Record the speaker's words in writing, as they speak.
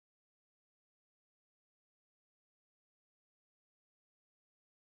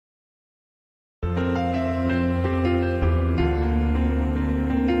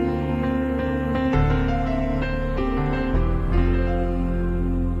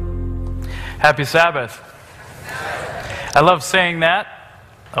Happy Sabbath. I love saying that.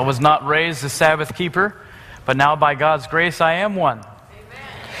 I was not raised a Sabbath keeper, but now by God's grace I am one.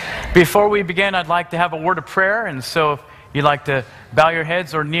 Amen. Before we begin, I'd like to have a word of prayer, and so if you'd like to bow your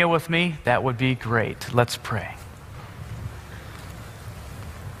heads or kneel with me, that would be great. Let's pray.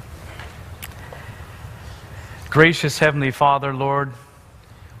 Gracious Heavenly Father, Lord,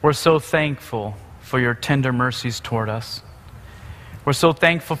 we're so thankful for your tender mercies toward us. We're so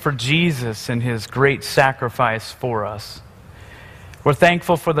thankful for Jesus and His great sacrifice for us. We're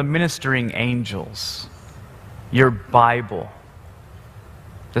thankful for the ministering angels, your Bible,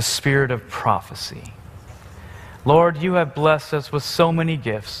 the spirit of prophecy. Lord, you have blessed us with so many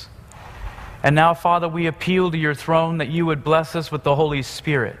gifts. And now, Father, we appeal to your throne that you would bless us with the Holy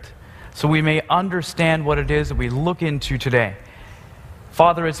Spirit so we may understand what it is that we look into today.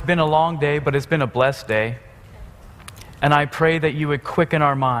 Father, it's been a long day, but it's been a blessed day. And I pray that you would quicken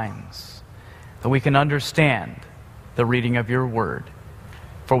our minds, that we can understand the reading of your word.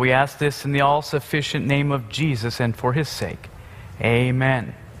 For we ask this in the all-sufficient name of Jesus and for his sake.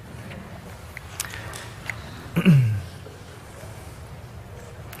 Amen.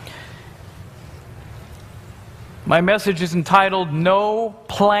 My message is entitled, No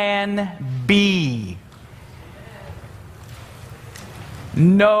Plan B.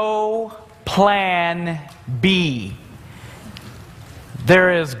 No Plan B.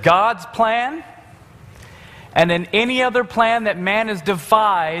 There is God's plan, and then any other plan that man has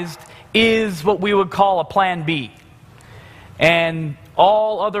devised is what we would call a plan B. And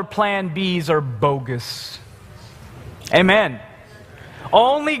all other plan Bs are bogus. Amen.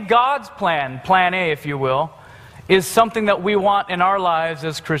 Only God's plan, plan A if you will, is something that we want in our lives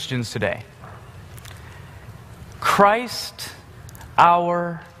as Christians today. Christ,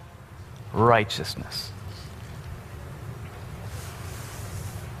 our righteousness.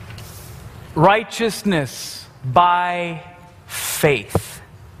 Righteousness by faith.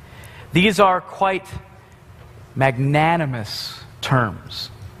 These are quite magnanimous terms.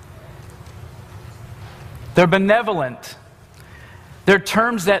 They're benevolent. They're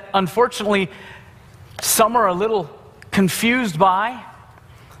terms that, unfortunately, some are a little confused by.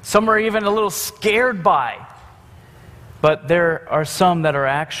 Some are even a little scared by. But there are some that are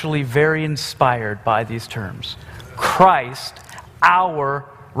actually very inspired by these terms. Christ, our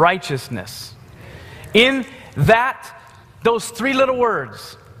righteousness. In that, those three little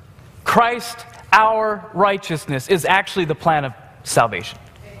words, Christ, our righteousness, is actually the plan of salvation.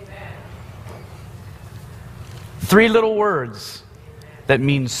 Amen. Three little words that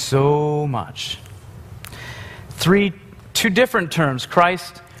mean so much. Two different terms,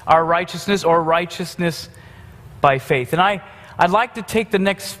 Christ, our righteousness, or righteousness by faith. And I'd like to take the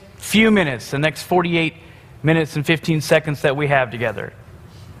next few minutes, the next 48 minutes and 15 seconds that we have together.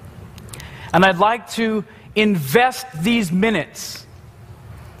 And I'd like to invest these minutes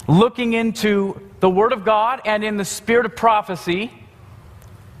looking into the Word of God and in the spirit of prophecy,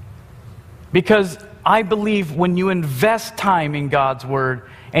 because I believe when you invest time in God's Word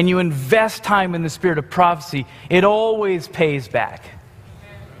and you invest time in the spirit of prophecy, it always pays back.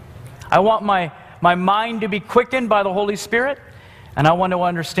 I want my mind to be quickened by the Holy Spirit, and I want to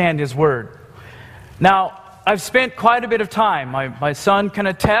understand His Word. Now, I've spent quite a bit of time. My son can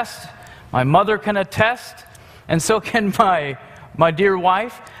attest, my mother can attest, and so can my dear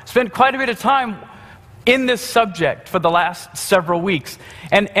wife. Spent quite a bit of time in this subject for the last several weeks.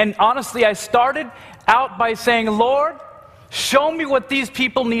 And honestly, I started out by saying, Lord, show me what these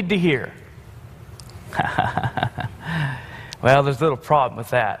people need to hear. Well, there's a little problem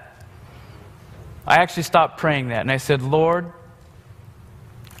with that. I actually stopped praying that, and I said, Lord,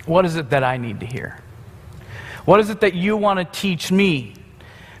 what is it that I need to hear? What is it that you want to teach me?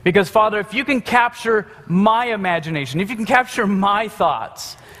 Because, Father, if you can capture my imagination, if you can capture my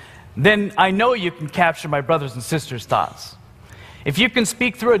thoughts, then I know you can capture my brothers and sisters' thoughts. If you can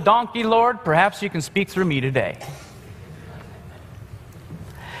speak through a donkey, Lord, perhaps you can speak through me today.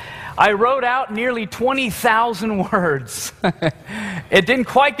 I wrote out nearly 20,000 words. It didn't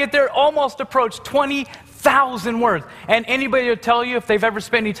quite get there, almost approached 20,000 words. And anybody will tell you, if they've ever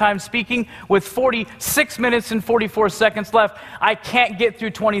spent any time speaking, with 46 minutes and 44 seconds left, I can't get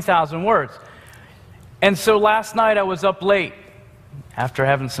through 20,000 words. And so last night I was up late after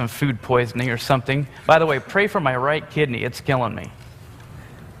having some food poisoning or something. By the way, pray for my right kidney. It's killing me.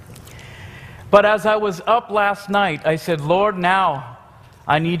 But as I was up last night, I said, Lord, now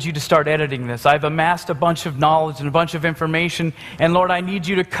I need you to start editing this. I've amassed a bunch of knowledge and a bunch of information, and Lord, I need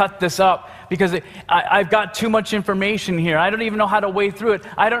you to cut this up because I've got too much information here. I don't even know how to wade through it.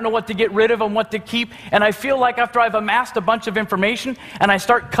 I don't know what to get rid of and what to keep, and I feel like after I've amassed a bunch of information and I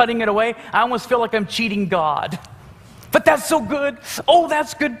start cutting it away, I almost feel like I'm cheating God. But that's so good. Oh,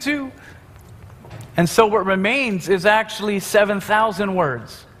 that's good too. And so what remains is actually 7,000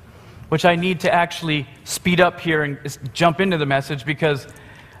 words, which I need to actually speed up here and jump into the message because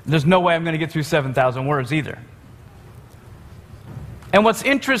there's no way I'm going to get through 7,000 words either. And what's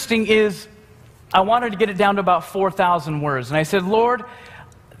interesting is I wanted to get it down to about 4,000 words. And I said, Lord,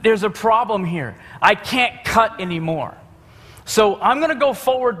 there's a problem here. I can't cut anymore. So I'm going to go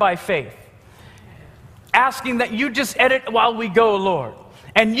forward by faith, asking that you just edit while we go, Lord.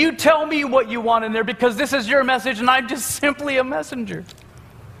 And you tell me what you want in there because this is your message and I'm just simply a messenger.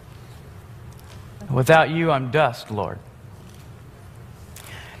 Without you, I'm dust, Lord.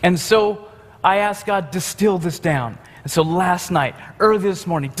 And so I asked God, distill this down. And so last night, early this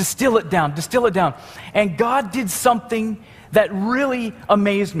morning, distill it down. And God did something that really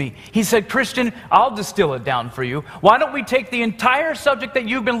amazed me. He said, Christian, I'll distill it down for you. Why don't we take the entire subject that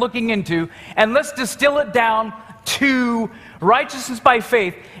you've been looking into and let's distill it down to righteousness by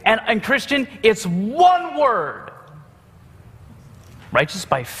faith. And Christian, it's one word. Righteous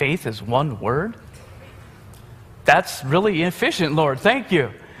by faith is one word? That's really efficient, Lord. Thank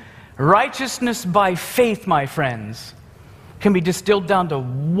you. Righteousness by faith, my friends, can be distilled down to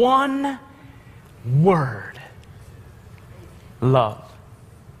one word. Love.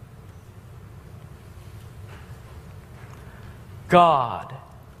 God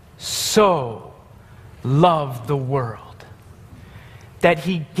so loved the world that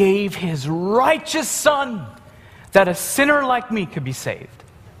He gave His righteous Son that a sinner like me could be saved.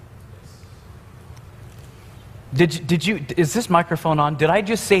 Is this microphone on? Did I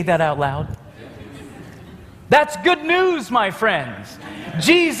just say that out loud? That's good news, my friends.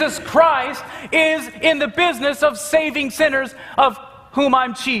 Jesus Christ is in the business of saving sinners, of whom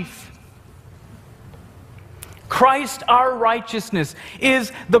I'm chief. Christ, our righteousness,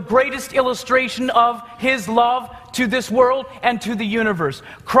 is the greatest illustration of His love to this world and to the universe.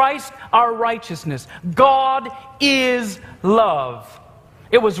 Christ, our righteousness. God is love.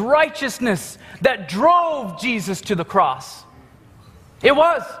 It was righteousness that drove Jesus to the cross. It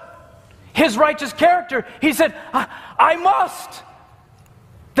was. His righteous character. He said, I must.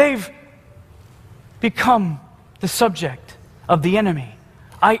 They've become the subject of the enemy.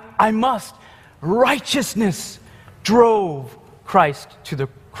 I must. Righteousness drove Christ to the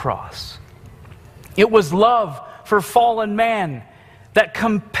cross. It was love for fallen man that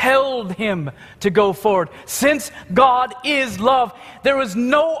compelled Him to go forward. Since God is love, there was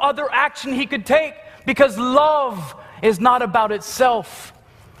no other action He could take because love is not about itself.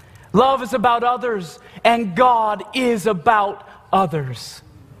 Love is about others, and God is about others.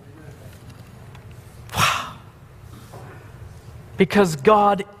 Wow. Because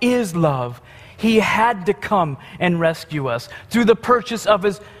God is love, He had to come and rescue us through the person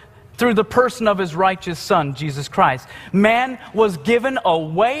of His righteous Son, Jesus Christ. Man was given a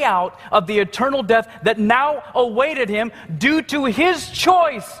way out of the eternal death that now awaited him due to his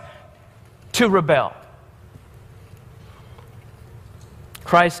choice to rebel.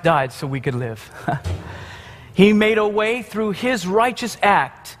 Christ died so we could live. He made a way through His righteous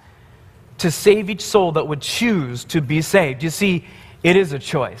act to save each soul that would choose to be saved. You see, it is a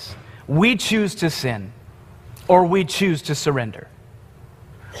choice. We choose to sin, or we choose to surrender.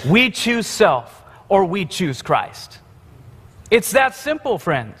 We choose self, or we choose Christ. It's that simple,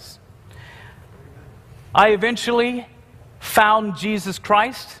 friends. I eventually found Jesus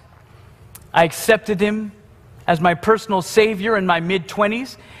Christ. I accepted Him as my personal Savior in my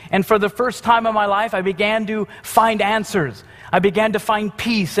mid-20s. And for the first time in my life, I began to find answers. I began to find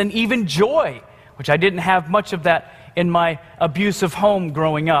peace and even joy, which I didn't have much of that in my abusive home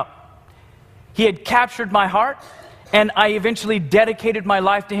growing up. He had captured my heart, and I eventually dedicated my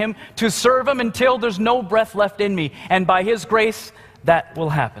life to Him to serve Him until there's no breath left in me. And by His grace, that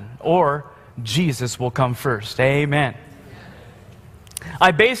will happen. Or Jesus will come first. Amen.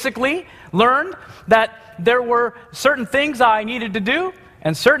 I basically learned that there were certain things I needed to do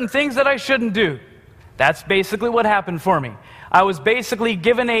and certain things that I shouldn't do. That's basically what happened for me. I was basically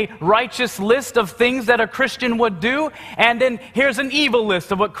given a righteous list of things that a Christian would do, and then here's an evil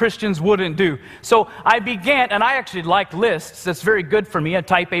list of what Christians wouldn't do. So I began, and I actually like lists. That's very good for me, a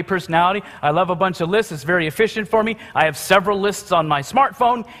type A personality. I love a bunch of lists. It's very efficient for me. I have several lists on my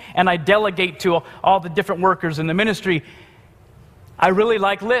smartphone, and I delegate to all the different workers in the ministry. I really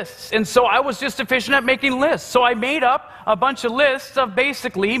like lists. And so I was just efficient at making lists. So I made up a bunch of lists of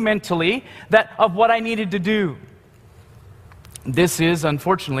basically, mentally, of what I needed to do. This is,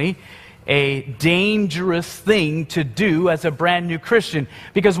 unfortunately, a dangerous thing to do as a brand new Christian.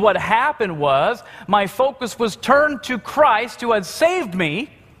 Because what happened was, my focus was turned to Christ, who had saved me,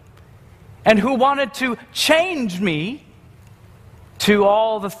 and who wanted to change me to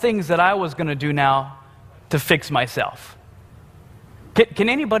all the things that I was going to do now to fix myself. Can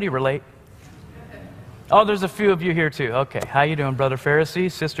anybody relate? Oh, there's a few of you here too. Okay, how you doing, Brother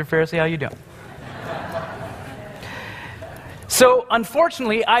Pharisee, Sister Pharisee? How you doing? So,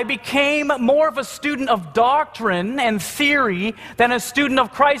 unfortunately, I became more of a student of doctrine and theory than a student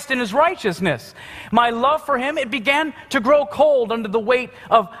of Christ and His righteousness. My love for Him, it began to grow cold under the weight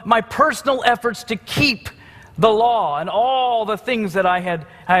of my personal efforts to keep the law and all the things that I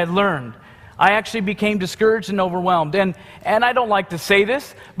had learned. I actually became discouraged and overwhelmed. And I don't like to say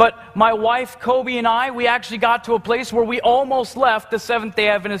this, but my wife, Kobe, and I, we actually got to a place where we almost left the Seventh-day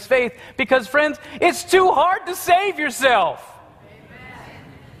Adventist faith because, friends, it's too hard to save yourself.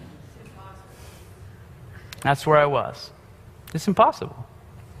 That's where I was. It's impossible.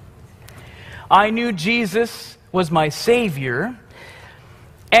 I knew Jesus was my Savior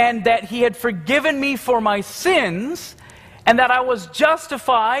and that He had forgiven me for my sins and that I was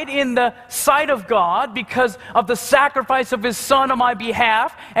justified in the sight of God because of the sacrifice of His Son on my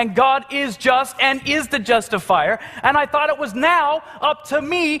behalf, and God is just and is the justifier, and I thought it was now up to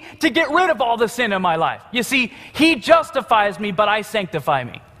me to get rid of all the sin in my life. You see, He justifies me, but I sanctify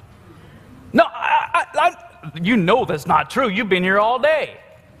me. No, you know that's not true. You've been here all day.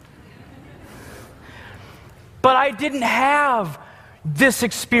 But I didn't have this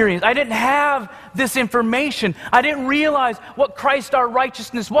experience. I didn't have this information. I didn't realize what Christ our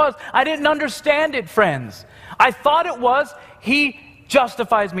righteousness was. I didn't understand it, friends. I thought it was He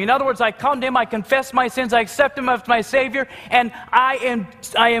justifies me. In other words, I come to Him, I confess my sins, I accept Him as my Savior, and I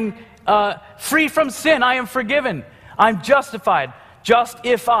am free from sin. I am forgiven. I'm justified.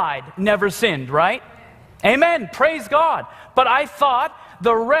 Justified, never sinned, right? Amen. Praise God. But I thought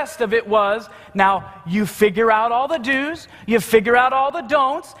the rest of it was, now you figure out all the do's, you figure out all the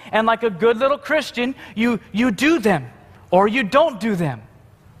don'ts, and like a good little Christian, you do them, or you don't do them.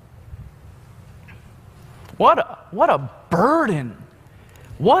 What a burden.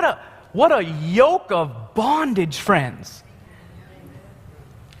 What a yoke of bondage, friends.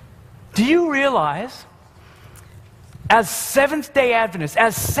 Do you realize, as Seventh-day Adventists,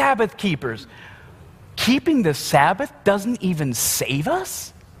 as Sabbath keepers, keeping the Sabbath doesn't even save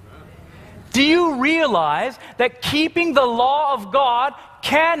us? Do you realize that keeping the law of God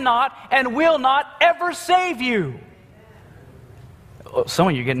cannot and will not ever save you? Oh, some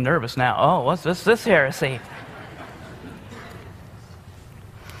of you are getting nervous now. Oh, what's this heresy?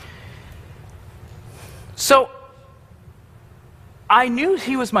 So, I knew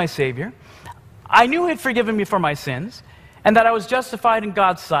He was my Savior. I knew He had forgiven me for my sins, and that I was justified in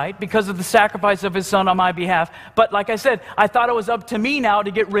God's sight because of the sacrifice of His Son on my behalf. But like I said, I thought it was up to me now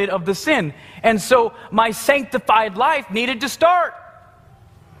to get rid of the sin. And so my sanctified life needed to start.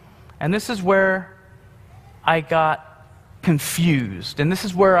 And this is where I got confused. And this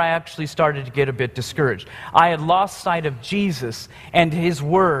is where I actually started to get a bit discouraged. I had lost sight of Jesus and His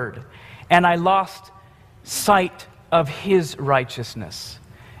Word. And I lost sight of His righteousness.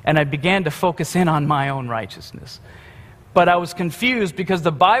 And I began to focus in on my own righteousness. But I was confused because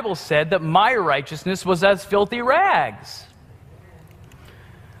the Bible said that my righteousness was as filthy rags.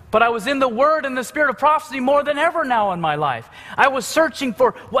 But I was in the Word and the Spirit of prophecy more than ever now in my life. I was searching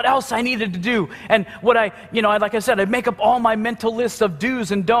for what else I needed to do. And what like I said, I'd make up all my mental lists of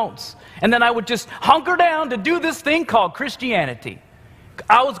do's and don'ts. And then I would just hunker down to do this thing called Christianity.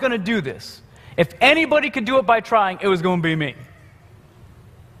 I was going to do this. If anybody could do it by trying, it was going to be me.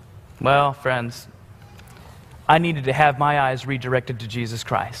 Well, friends, I needed to have my eyes redirected to Jesus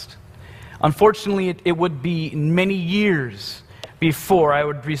Christ. Unfortunately, it would be many years before I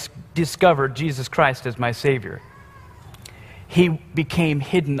would discover Jesus Christ as my Savior. He became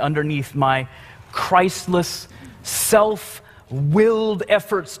hidden underneath my Christless, self-willed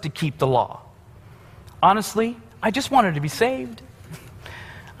efforts to keep the law. Honestly, I just wanted to be saved.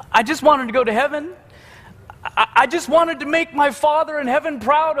 I just wanted to go to heaven. I just wanted to make my Father in heaven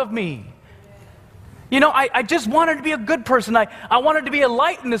proud of me. You know, I just wanted to be a good person. I wanted to be a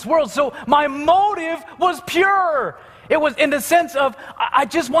light in this world. So my motive was pure. It was in the sense of, I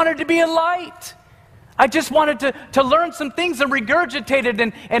just wanted to be a light. I just wanted to learn some things and regurgitate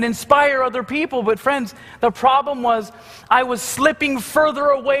it and inspire other people. But friends, the problem was I was slipping further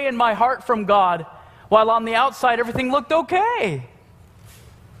away in my heart from God, while on the outside everything looked okay.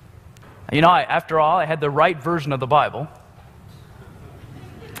 You know, after all, I had the right version of the Bible.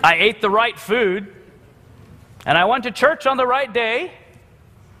 I ate the right food. And I went to church on the right day.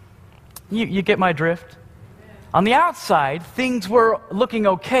 You get my drift? On the outside, things were looking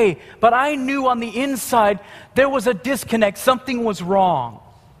okay, but I knew on the inside there was a disconnect. Something was wrong.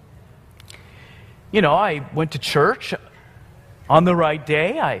 You know, I went to church on the right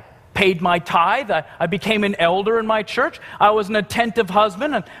day. I paid my tithe. I became an elder in my church. I was an attentive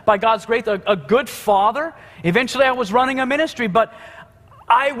husband, and by God's grace, a good father. Eventually, I was running a ministry, but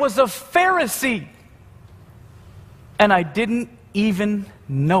I was a Pharisee. And I didn't even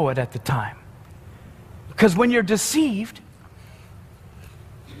know it at the time. Because when you're deceived,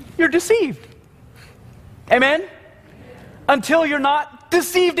 you're deceived. Amen? Until you're not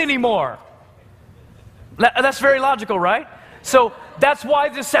deceived anymore. That's very logical, right? So that's why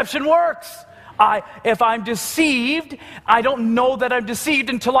deception works. If I'm deceived, I don't know that I'm deceived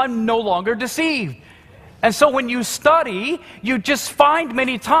until I'm no longer deceived. And so when you study, you just find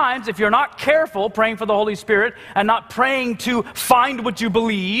many times, if you're not careful, praying for the Holy Spirit and not praying to find what you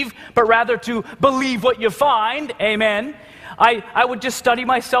believe, but rather to believe what you find, amen, I would just study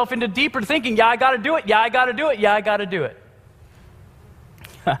myself into deeper thinking. Yeah, I got to do it. Yeah, I got to do it. Yeah, I got to do it.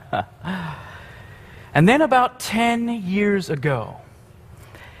 And then about 10 years ago,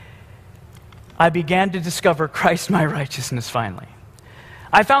 I began to discover Christ my righteousness finally.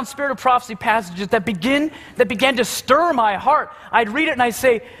 I found Spirit of Prophecy passages that began to stir my heart. I'd read it and I'd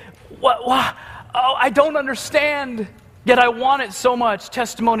say, "What? Oh, I don't understand, yet I want it so much."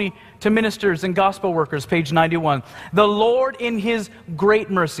 Testimony to Ministers and Gospel Workers, page 91. The Lord, in His great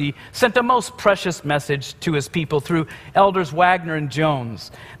mercy, sent a most precious message to His people through Elders Wagner and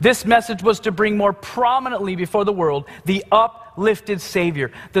Jones. This message was to bring more prominently before the world the uplifted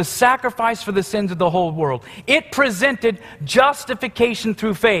Savior, the sacrifice for the sins of the whole world. It presented justification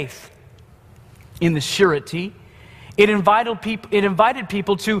through faith in the surety. It invited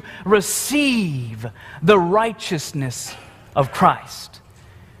people to receive the righteousness of Christ.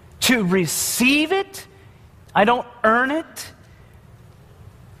 To receive it, I don't earn it,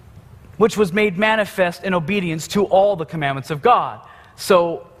 which was made manifest in obedience to all the commandments of God.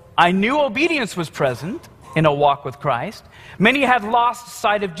 So I knew obedience was present in a walk with Christ. Many had lost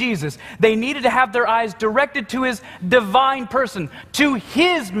sight of Jesus. They needed to have their eyes directed to His divine person, to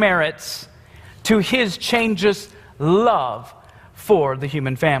His merits, to His changeless love for the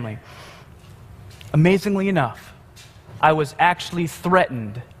human family. Amazingly enough, I was actually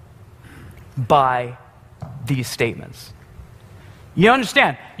threatened by these statements. You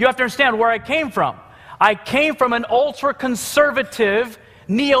understand? You have to understand where I came from. I came from an ultra-conservative,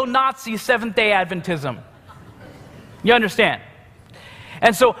 neo-Nazi Seventh-day Adventism. You understand?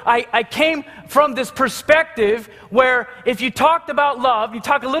 And so I came from this perspective where if you talked about love, you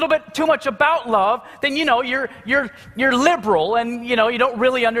talk a little bit too much about love, then you're liberal, and you don't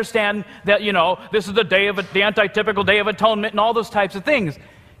really understand that this is the anti-typical Day of Atonement and all those types of things.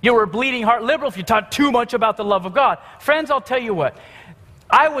 You were a bleeding heart liberal if you taught too much about the love of God. Friends, I'll tell you what.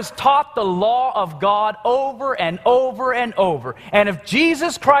 I was taught the law of God over and over and over. And if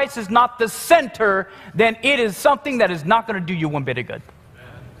Jesus Christ is not the center, then it is something that is not going to do you one bit of good.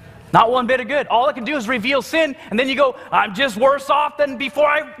 Not one bit of good. All it can do is reveal sin, and then you go, I'm just worse off than before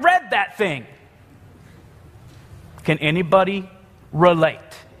I read that thing. Can anybody relate?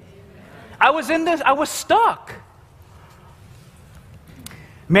 I was stuck.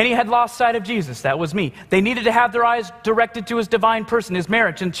 Many had lost sight of Jesus. That was me. They needed to have their eyes directed to His divine person, His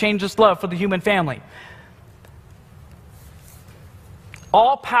marriage, and changeless love for the human family.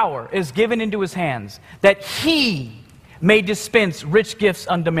 All power is given into His hands, that He may dispense rich gifts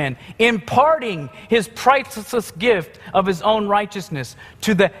unto men, imparting His priceless gift of His own righteousness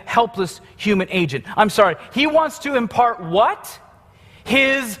to the helpless human agent. He wants to impart what?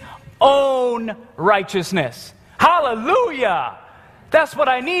 His own righteousness. Hallelujah! That's what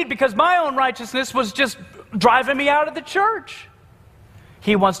I need, because my own righteousness was just driving me out of the church.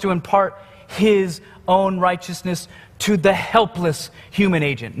 He wants to impart His own righteousness to the helpless human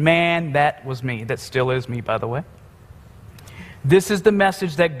agent. Man, that was me. That still is me, by the way. This is the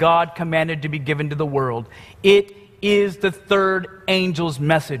message that God commanded to be given to the world. It is the third angel's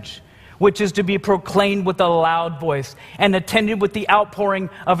message, which is to be proclaimed with a loud voice and attended with the outpouring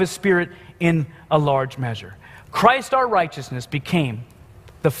of His Spirit in a large measure. Christ our righteousness became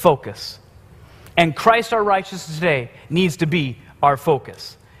the focus. And Christ our righteousness today needs to be our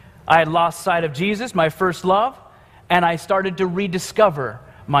focus. I had lost sight of Jesus, my first love, and I started to rediscover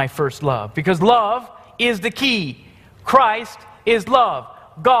my first love. Because love is the key. Christ is love.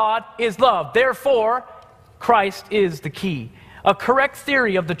 God is love. Therefore, Christ is the key. a correct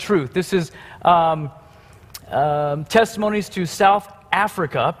theory of the truth. This is Testimonies to South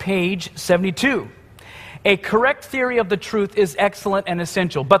Africa, page 72. A correct theory of the truth is excellent and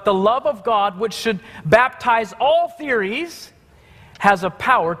essential, but the love of God, which should baptize all theories, has a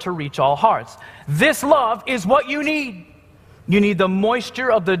power to reach all hearts. This love is what you need. You need the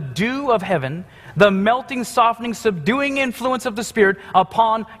moisture of the dew of heaven, the melting, softening, subduing influence of the Spirit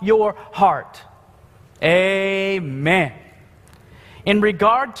upon your heart. Amen. In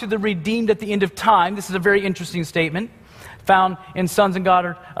regard to the redeemed at the end of time, this is a very interesting statement found in Sons and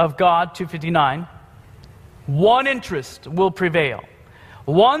God of God 259. One interest will prevail.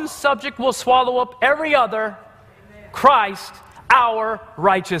 One subject will swallow up every other. Christ, our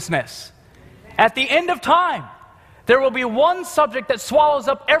righteousness. At the end of time, there will be one subject that swallows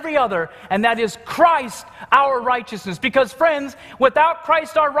up every other, and that is Christ, our righteousness. Because, friends, without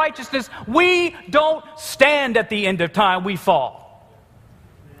Christ, our righteousness, we don't stand at the end of time. We fall.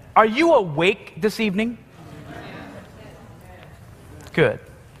 Are you awake this evening? Good.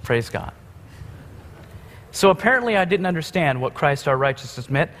 Praise God. So apparently I didn't understand what Christ, our righteousness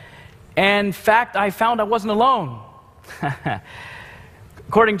meant. And in fact, I found I wasn't alone.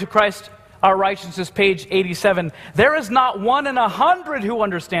 According to Christ, our righteousness, page 87, there is not 1 in 100 who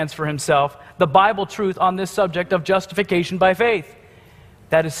understands for himself the Bible truth on this subject of justification by faith.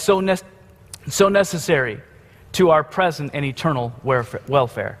 That is so necessary to our present and eternal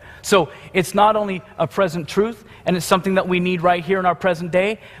welfare. So it's not only a present truth, and it's something that we need right here in our present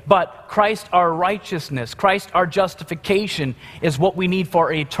day, but Christ, our righteousness, Christ, our justification, is what we need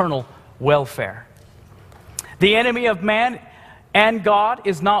for eternal welfare. The enemy of man and God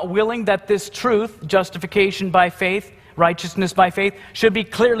is not willing that this truth, justification by faith, righteousness by faith, should be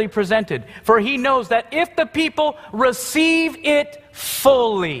clearly presented. For he knows that if the people receive it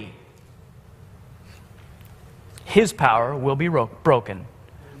fully, his power will be broken.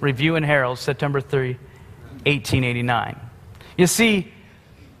 Review and Herald, September 3, 1889. You see,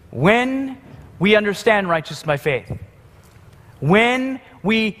 when we understand righteousness by faith, when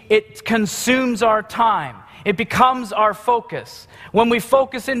it consumes our time, it becomes our focus. When we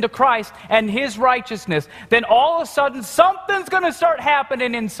focus into Christ and His righteousness, then all of a sudden something's going to start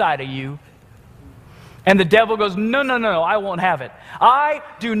happening inside of you. And the devil goes, no, no, no, I won't have it. I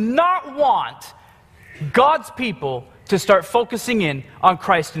do not want God's people to start focusing in on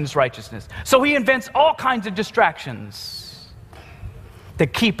Christ and His righteousness. So he invents all kinds of distractions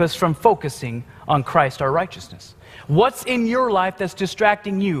that keep us from focusing on Christ, our righteousness. What's in your life that's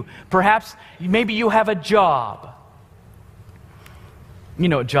distracting you? Perhaps, maybe you have a job. You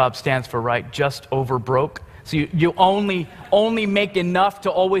know what job stands for, right? Just over broke. So you only make enough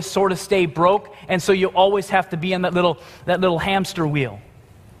to always sort of stay broke, and so you always have to be in that little hamster wheel.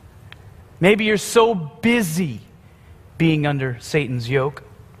 Maybe you're so busy being under Satan's yoke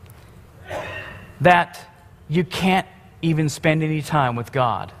that you can't even spend any time with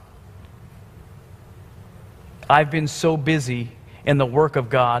God. I've been so busy in the work of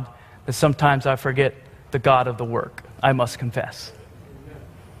God that sometimes I forget the God of the work, I must confess.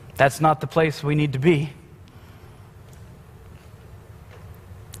 That's not the place we need to be.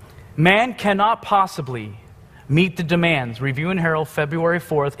 Man cannot possibly meet the demands. Review and Herald, February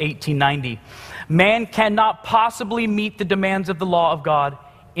 4th, 1890. Man cannot possibly meet the demands of the law of God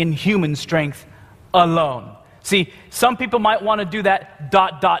in human strength alone. See, some people might want to do that ...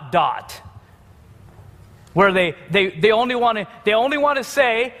 where they only want to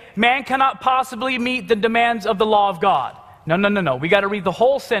say man cannot possibly meet the demands of the law of God. No. We got to read the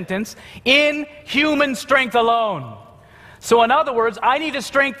whole sentence. In human strength alone. So in other words, I need a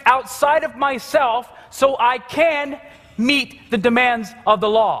strength outside of myself so I can meet the demands of the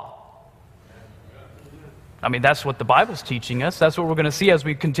law. I mean, that's what the Bible's teaching us. That's what we're going to see as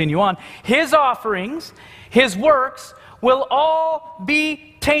we continue on. His offerings, His works, will all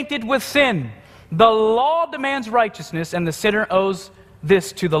be tainted with sin. The law demands righteousness, and the sinner owes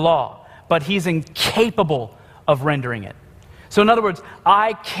this to the law. But he's incapable of rendering it. So in other words,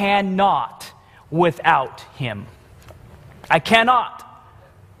 I cannot without Him. I cannot.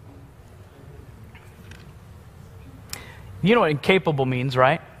 You know what incapable means,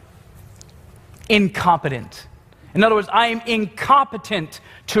 right? Incompetent. In other words, I am incompetent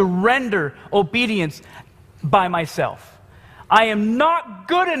to render obedience by myself. I am not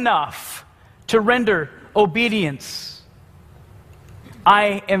good enough to render obedience.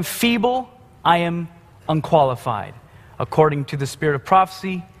 I am feeble. I am unqualified. According to the spirit of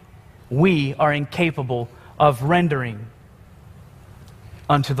prophecy, we are incapable of rendering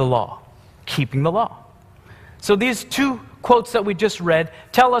unto the law, keeping the law. So these two quotes that we just read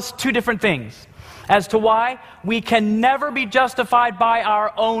tell us two different things as to why we can never be justified by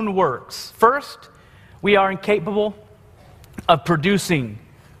our own works. First, we are incapable of producing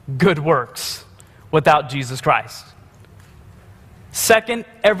good works without Jesus Christ. Second,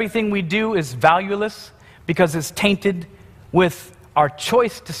 everything we do is valueless because it's tainted with our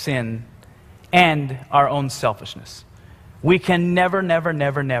choice to sin and our own selfishness. We can never, never,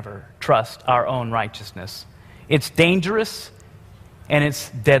 never, never trust our own righteousness. It's dangerous and it's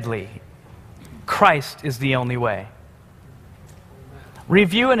deadly. Christ is the only way.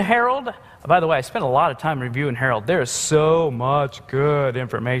 Review and Herald. By the way, I spent a lot of time Review and Herald. There is so much good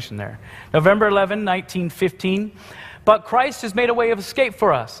information there. November 11, 1915. But Christ has made a way of escape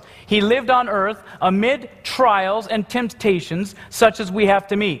for us. He lived on earth amid trials and temptations such as we have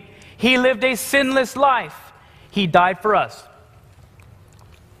to meet. He lived a sinless life. He died for us.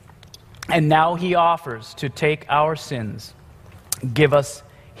 And now He offers to take our sins, give us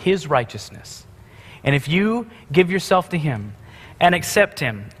His righteousness. And if you give yourself to Him and accept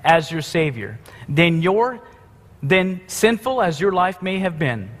Him as your Savior, then sinful as your life may have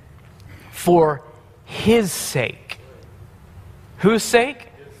been, for His sake. Whose sake?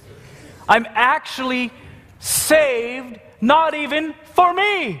 I'm actually saved, not even for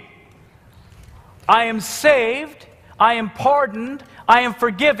me. I am saved, I am pardoned, I am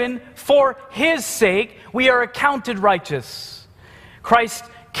forgiven for His sake. We are accounted righteous. Christ's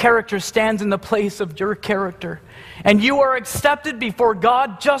character stands in the place of your character. And you are accepted before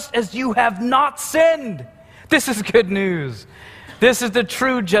God just as you have not sinned. This is good news. This is the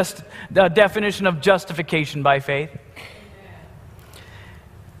true definition of justification by faith.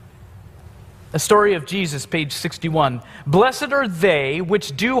 A story of Jesus, page 61. Blessed are they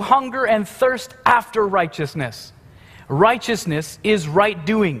which do hunger and thirst after righteousness. Righteousness is right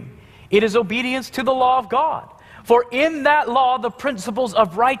doing. It is obedience to the law of God. For in that law the principles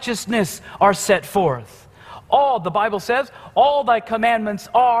of righteousness are set forth. The Bible says, all thy commandments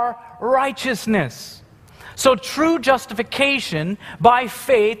are righteousness. So true justification by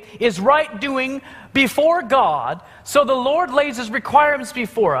faith is right doing before God. So the Lord lays His requirements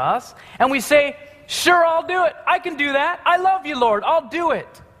before us, and we say, sure, I'll do it. I can do that. I love you, Lord. I'll do it.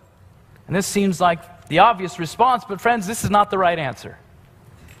 And this seems like the obvious response, but friends, this is not the right answer.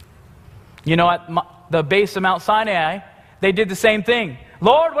 You know, at the base of Mount Sinai, they did the same thing.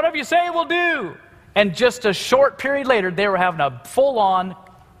 Lord, whatever you say, we'll do. And just a short period later, they were having a full-on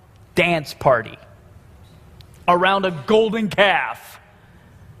dance party around a golden calf.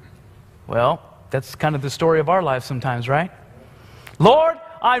 Well, that's kind of the story of our lives sometimes, right? Lord,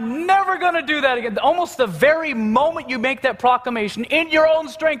 I'm never going to do that again. Almost the very moment you make that proclamation in your own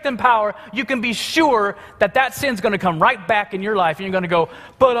strength and power, you can be sure that that sin's going to come right back in your life. And you're going to go,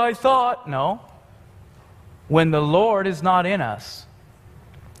 but I thought. No. When the Lord is not in us,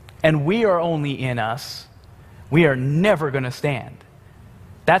 and we are only in us, we are never going to stand.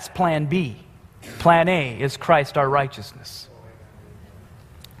 That's plan B. Plan A is Christ our righteousness.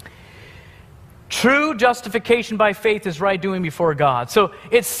 True justification by faith is right doing before God. So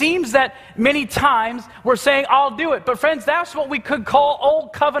it seems that many times we're saying, I'll do it. But friends, that's what we could call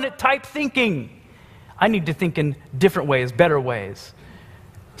old covenant type thinking. I need to think in different ways, better ways.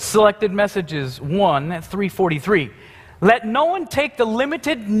 Selected Messages 1 at 343. Let no one take the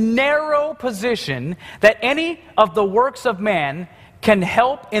limited, narrow position that any of the works of man can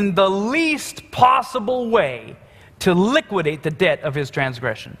help in the least possible way to liquidate the debt of his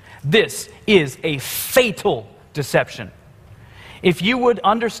transgression. This is a fatal deception. If you would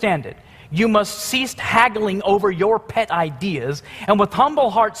understand it, you must cease haggling over your pet ideas and with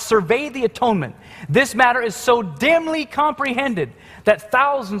humble hearts survey the atonement. This matter is so dimly comprehended that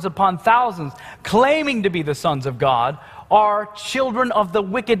thousands upon thousands claiming to be the sons of God are children of the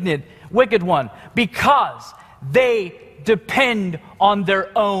wicked one because they depend on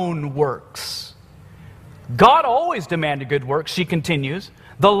their own works. God always demanded good works, she continues.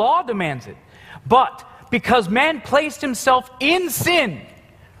 The law demands it. But because man placed himself in sin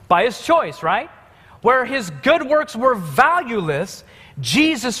by his choice, right? Where his good works were valueless,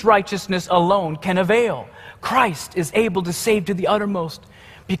 Jesus' righteousness alone can avail. Christ is able to save to the uttermost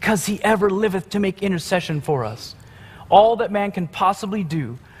because He ever liveth to make intercession for us. All that man can possibly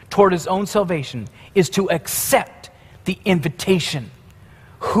do toward his own salvation is to accept the invitation.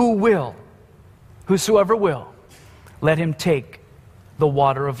 Whosoever will, let him take the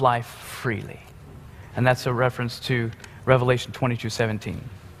water of life freely. And that's a reference to Revelation 22:17.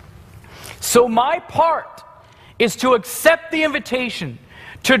 So my part is to accept the invitation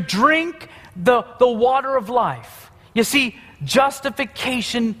to drink the water of life. You see,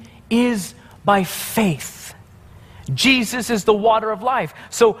 justification is by faith. Jesus is the water of life.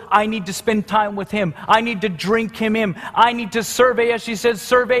 So I need to spend time with Him. I need to drink Him in. I need to survey, as she says,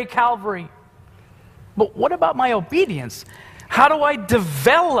 survey Calvary. But what about my obedience? How do I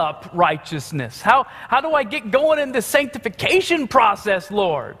develop righteousness? How do I get going in the sanctification process,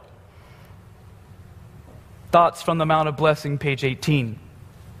 Lord? Thoughts from the Mount of Blessing, page 18.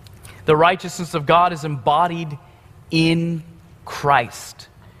 The righteousness of God is embodied in Christ.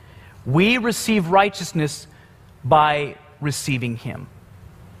 We receive righteousness by receiving Him.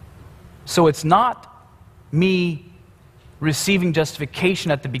 So it's not me receiving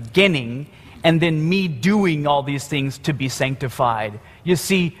justification at the beginning and then me doing all these things to be sanctified. You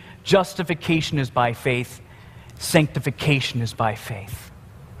see, justification is by faith. Sanctification is by faith.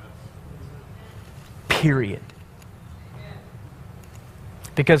 Period.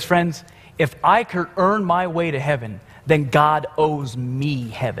 Because, friends, if I could earn my way to heaven, then God owes me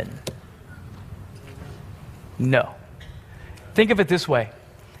heaven. No. Think of it this way.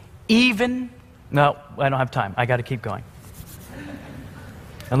 No, I don't have time. I got to keep going.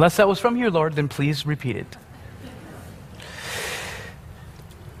 Unless that was from you, Lord, then please repeat it.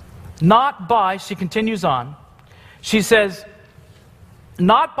 Not by, she continues on, she says,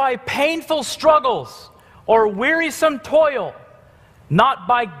 not by painful struggles or wearisome toil, not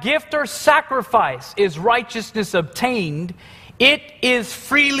by gift or sacrifice is righteousness obtained. It is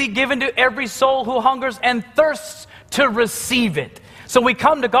freely given to every soul who hungers and thirsts to receive it. So we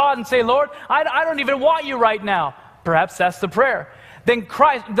come to God and say, Lord, I don't even want you right now. Perhaps that's the prayer. Then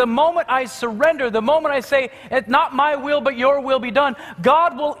Christ, the moment I surrender, the moment I say, it's not my will but your will be done,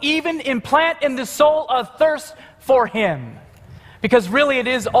 God will even implant in the soul a thirst for Him. Because really it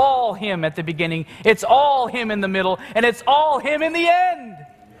is all Him at the beginning, it's all Him in the middle, and it's all Him in the end.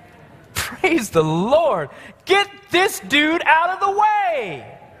 Praise the Lord. Get this dude out of the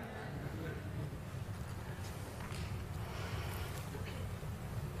way.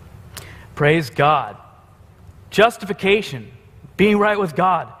 Praise God. Justification, being right with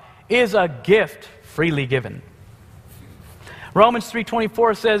God, is a gift freely given. Romans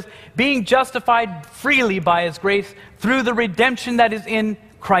 3:24 says, being justified freely by His grace through the redemption that is in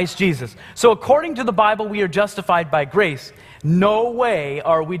Christ Jesus. So according to the Bible, we are justified by grace. No way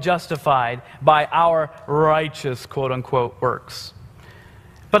are we justified by our righteous, quote-unquote, works.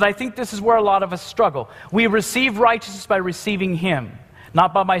 But I think this is where a lot of us struggle. We receive righteousness by receiving Him.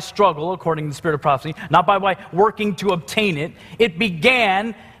 Not by my struggle, according to the Spirit of prophecy. Not by my working to obtain it. It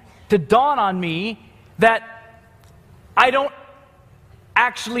began to dawn on me that I don't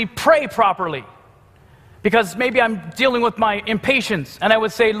actually pray properly. Because maybe I'm dealing with my impatience. And I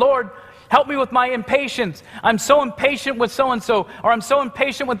would say, Lord, help me with my impatience. I'm so impatient with so-and-so. Or I'm so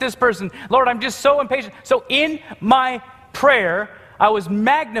impatient with this person. Lord, I'm just so impatient. So in my prayer, I was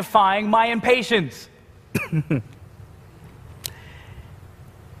magnifying my impatience.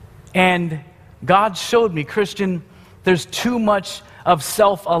 And God showed me, Christian, there's too much of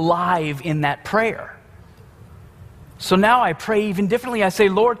self alive in that prayer. So now I pray even differently. I say,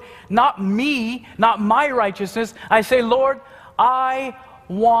 Lord, not me, not my righteousness. I say, Lord, I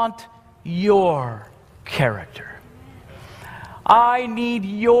want your character. I need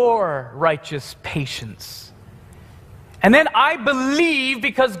your righteous patience. And then I believe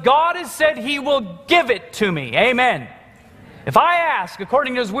because God has said He will give it to me. Amen. If I ask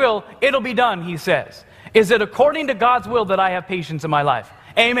according to His will, it'll be done, He says. Is it according to God's will that I have patience in my life?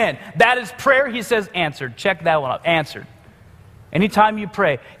 Amen. That is prayer, He says, answered. Check that one out. Answered. Anytime you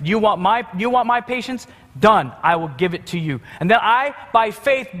pray, you want my patience? Done. I will give it to you. And then I, by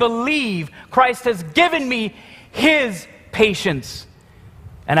faith, believe Christ has given me His patience.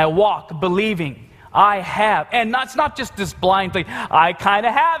 And I walk believing I have. And it's not just this blind thing. I kind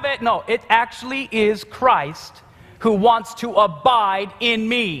of have it. No, it actually is Christ who wants to abide in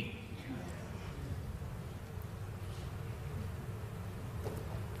me.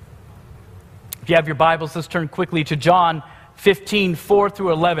 If you have your Bibles, let's turn quickly to John 15, 4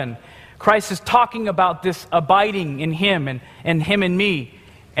 through 11. Christ is talking about this abiding in Him and Him in me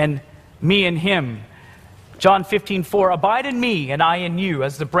and me in Him. John 15, 4, abide in me and I in you,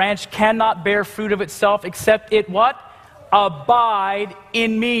 as the branch cannot bear fruit of itself except it what? Abide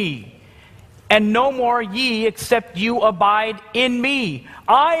in me. And no more ye, except you abide in me.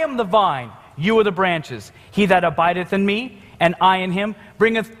 I am the vine, you are the branches. He that abideth in me, and I in him,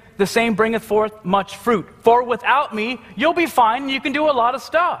 bringeth forth much fruit. For without me, you'll be fine, you can do a lot of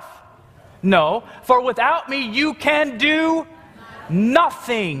stuff. No, for without me, you can do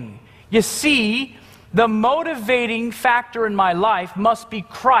nothing. You see, the motivating factor in my life must be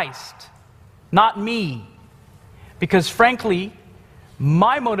Christ, not me. Because frankly,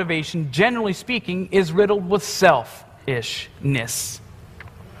 my motivation, generally speaking, is riddled with selfishness.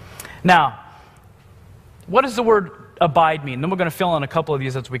 Now, what does the word abide mean? Then we're going to fill in a couple of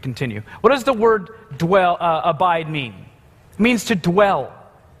these as we continue. What does the word abide mean? It means to dwell.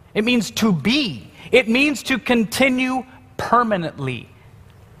 It means to be. It means to continue permanently,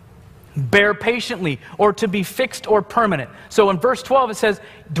 bear patiently, or to be fixed or permanent. So in verse 12 it says,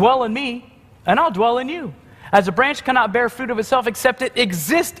 dwell in me, and I'll dwell in you. As a branch cannot bear fruit of itself except it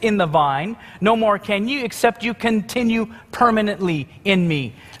exist in the vine, no more can you except you continue permanently in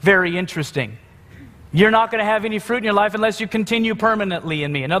me. Very interesting. You're not going to have any fruit in your life unless you continue permanently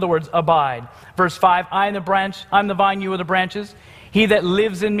in me. In other words, abide. Verse 5, I am the branch, I'm the vine, you are the branches. He that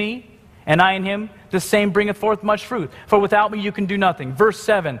lives in me, and I in him, the same bringeth forth much fruit. For without me you can do nothing. Verse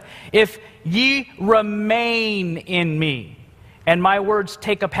 7, if ye remain in me, and my words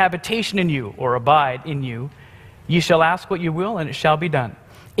take up habitation in you, or abide in you, ye shall ask what you will, and it shall be done.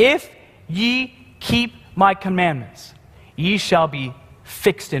 If ye keep my commandments, ye shall be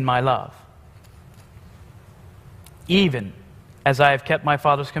fixed in my love, even as I have kept my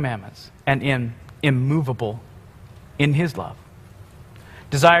Father's commandments, and am immovable in his love.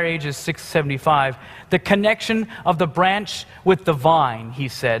 Desire age is 675. The connection of the branch with the vine, he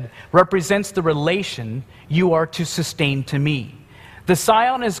said, represents the relation you are to sustain to me. The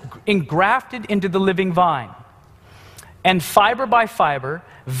scion is engrafted into the living vine. And fiber by fiber,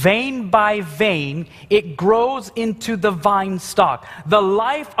 vein by vein, it grows into the vine stalk. The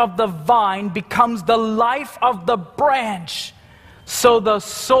life of the vine becomes the life of the branch. So the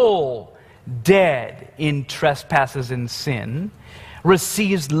soul, dead in trespasses and sin,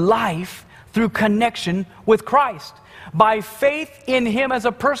 receives life through connection with Christ. By faith in him as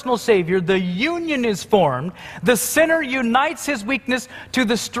a personal Savior, the union is formed. The sinner unites his weakness to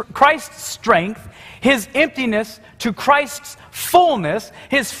Christ's strength, his emptiness to Christ's fullness,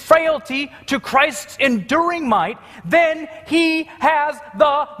 his frailty to Christ's enduring might. Then he has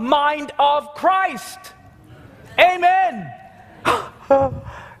the mind of Christ. Amen.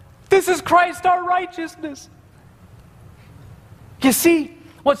 This is Christ our righteousness. You see,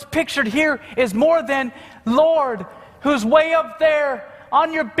 what's pictured here is more than Lord, who's way up there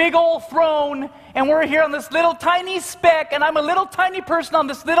on your big old throne, and we're here on this little tiny speck, and I'm a little tiny person on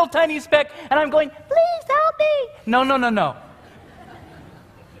this little tiny speck, and I'm going, please help me. No, no, no, no.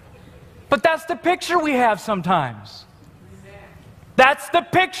 But that's the picture we have sometimes. That's the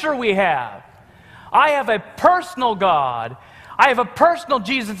picture we have. I have a personal God. I have a personal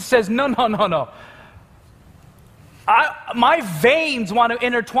Jesus that says, no, no, no, no. My veins want to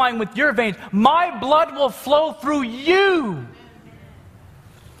intertwine with your veins. My blood will flow through you.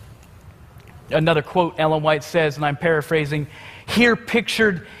 Another quote Ellen White says, and I'm paraphrasing, here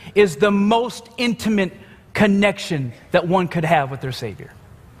pictured is the most intimate connection that one could have with their Savior.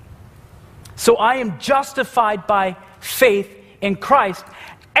 So I am justified by faith in Christ,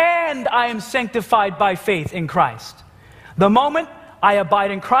 and I am sanctified by faith in Christ. The moment I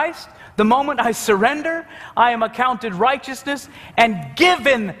abide in Christ, the moment I surrender, I am accounted righteousness and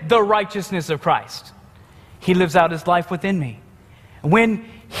given the righteousness of Christ. He lives out his life within me. When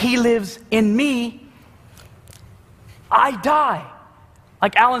he lives in me, I die.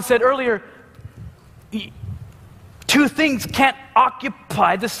 Like Alan said earlier, two things can't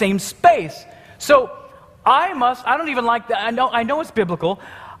occupy the same space. So I don't even like that. I know it's biblical.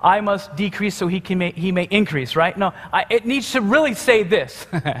 I must decrease so he may increase, right? No, it needs to really say this.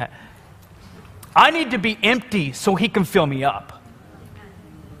 I need to be empty so he can fill me up.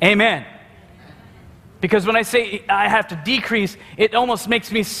 Amen. Because when I say I have to decrease, it almost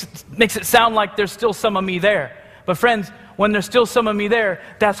makes it sound like there's still some of me there. But friends, when there's still some of me there,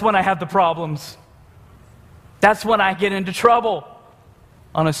 that's when I have the problems. That's when I get into trouble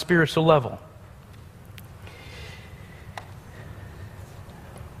on a spiritual level.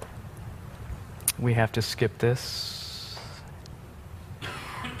 We have to skip this.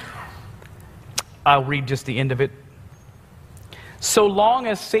 I'll read just the end of it. So long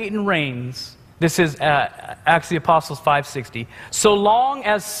as Satan reigns, this is Acts of the Apostles 5:60. So long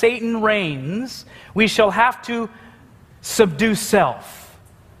as Satan reigns, we shall have to subdue self.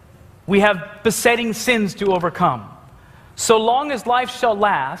 We have besetting sins to overcome. So long as life shall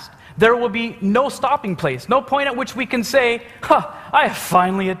last, there will be no stopping place, no point at which we can say, I have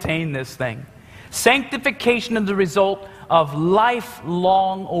finally attained this thing. Sanctification is the result of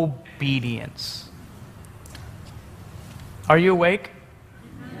lifelong obedience. Are you awake?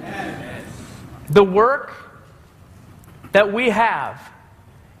 Yes. The work that we have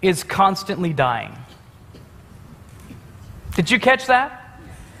is constantly dying. Did you catch that?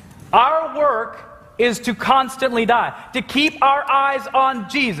 Our work is to constantly die, to keep our eyes on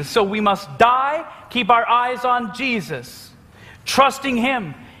Jesus. So we must die, keep our eyes on Jesus, trusting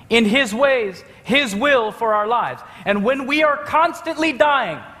Him in His ways, His will for our lives. And when we are constantly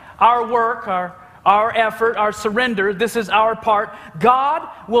dying, our work, our effort, our surrender, this is our part. God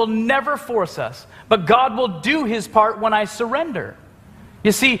will never force us, but God will do His part when I surrender.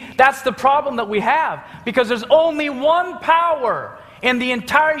 You see, that's the problem that we have, because there's only one power in the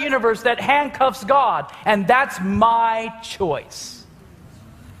entire universe that handcuffs God, and that's my choice.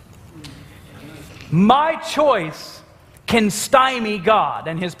 My choice can stymie God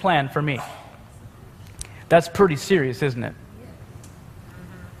and His plan for me. That's pretty serious, isn't it?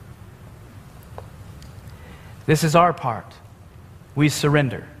 This is our part. We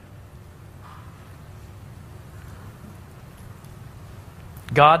surrender.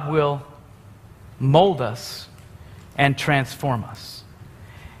 God will mold us and transform us.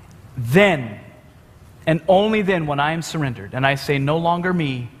 Then, and only then, when I am surrendered, and I say, no longer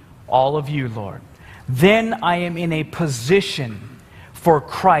me, all of you, Lord, then I am in a position for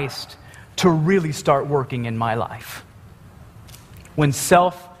Christ to really start working in my life. When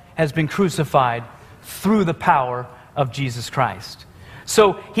self has been crucified through the power of Jesus Christ.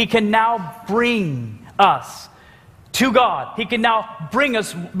 So He can now bring us to God. He can now bring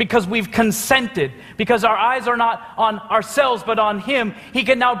us, because we've consented, because our eyes are not on ourselves but on Him. He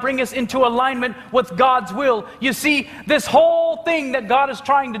can now bring us into alignment with God's will. You see, this whole thing that God is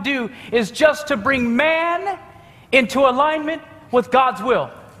trying to do is just to bring man into alignment with God's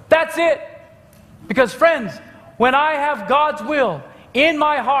will. That's it. Because friends, when I have God's will in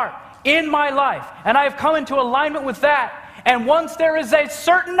my heart, in my life, and I have come into alignment with that, and once there is a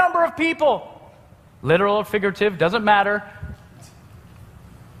certain number of people, literal or figurative, doesn't matter.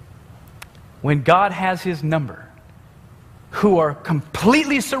 When God has His number, who are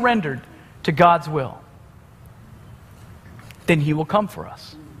completely surrendered to God's will, then He will come for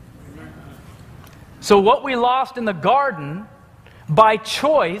us. So what we lost in the garden by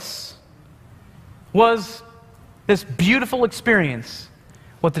choice was this beautiful experience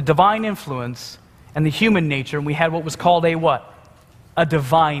with the divine influence and the human nature, and we had what was called a what? A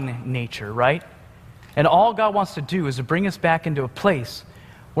divine nature, right? And all God wants to do is to bring us back into a place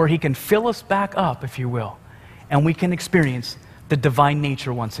where He can fill us back up, if you will, and we can experience the divine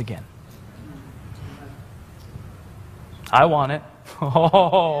nature once again. I want it.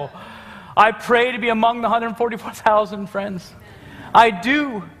 Oh, I pray to be among the 144,000 friends. I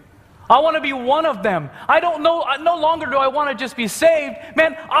do. I want to be one of them. I don't know, no longer do I want to just be saved.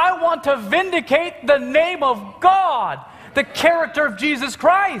 Man, I want to vindicate the name of God, the character of Jesus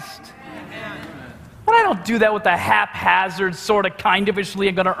Christ. Amen. But I don't do that with a haphazard, sort of kind-ofishly,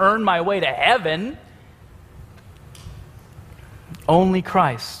 I'm going to earn my way to heaven. Only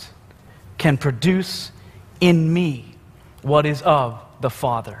Christ can produce in me what is of the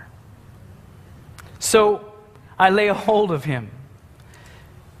Father. So I lay a hold of Him.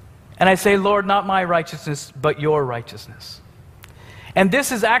 And I say, Lord, not my righteousness, but your righteousness. And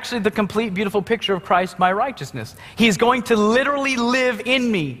this is actually the complete, beautiful picture of Christ, my righteousness. He's going to literally live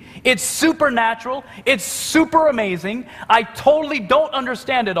in me. It's supernatural. It's super amazing. I totally don't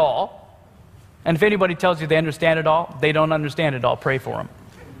understand it all. And if anybody tells you they understand it all, they don't understand it all. Pray for them.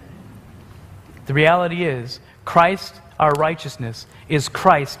 The reality is, Christ, our righteousness, is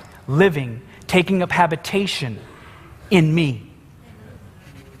Christ living, taking up habitation in me.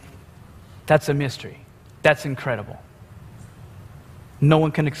 That's a mystery. That's incredible. No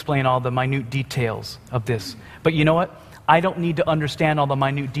one can explain all the minute details of this. But you know what? I don't need to understand all the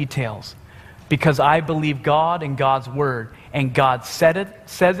minute details, because I believe God and God's Word, and God said it,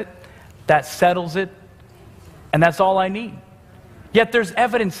 says it, that settles it, and that's all I need. Yet there's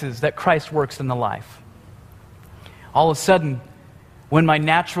evidences that Christ works in the life. All of a sudden, when my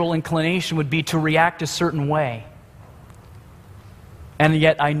natural inclination would be to react a certain way, and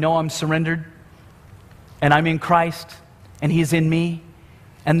yet I know I'm surrendered, and I'm in Christ, and He's in me,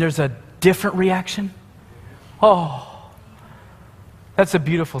 and there's a different reaction. Oh, that's a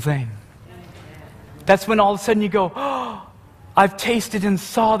beautiful thing. That's when all of a sudden you go, oh, I've tasted and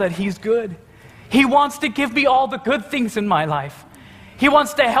saw that He's good. He wants to give me all the good things in my life. He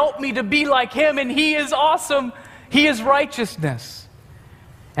wants to help me to be like Him, and He is awesome. He is righteousness.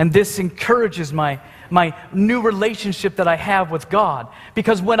 And this encourages my new relationship that I have with God.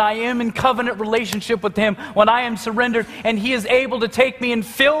 Because when I am in covenant relationship with Him, when I am surrendered and He is able to take me and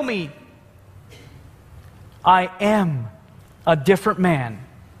fill me, I am a different man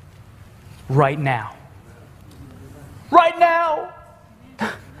right now. Right now.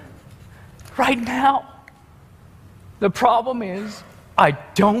 Right now. The problem is, I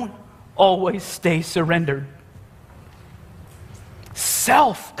don't always stay surrendered.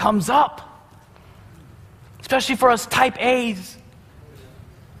 Self comes up, especially for us type A's.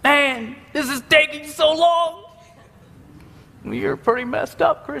 Man, this is taking so long. You're pretty messed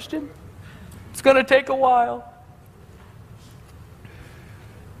up, Christian. It's going to take a while.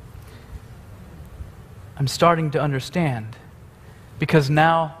 I'm starting to understand, because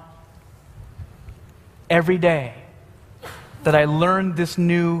now, every day that I learn this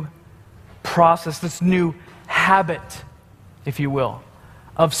new process, this new habit, if you will,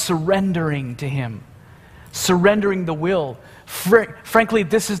 of surrendering to Him, surrendering the will. Frankly,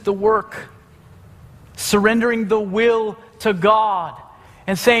 this is the work. Surrendering the will to God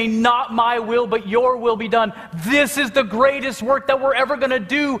and saying, not my will, but your will be done. This is the greatest work that we're ever going to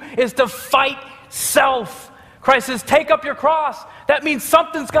do, is to fight self. Christ says, take up your cross. That means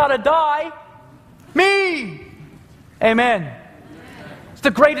something's got to die. Me. Amen. It's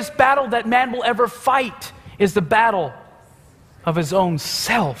the greatest battle that man will ever fight, is the battle of his own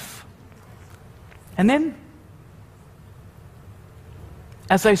self. And then,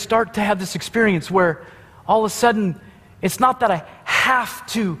 as I start to have this experience where all of a sudden, it's not that I have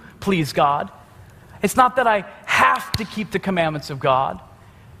to please God. It's not that I have to keep the commandments of God.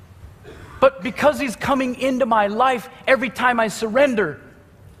 But because He's coming into my life every time I surrender.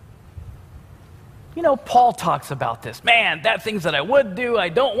 You know, Paul talks about this. Man, that things that I would do, I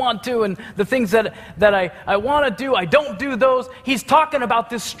don't want to. And the things that I want to do, I don't do those. He's talking about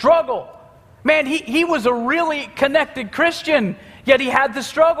this struggle. Man, he was a really connected Christian. Yet he had the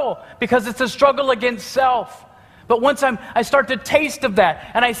struggle, because it's a struggle against self. But once I start to taste of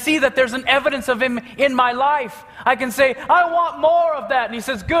that, and I see that there's an evidence of Him in my life, I can say, I want more of that. And He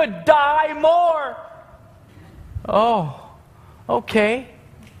says, good, die more. Oh, okay.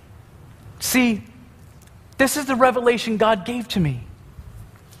 See, this is the revelation God gave to me.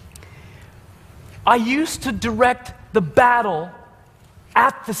 I used to direct the battle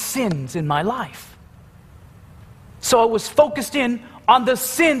at the sins in my life. So I was focused in on the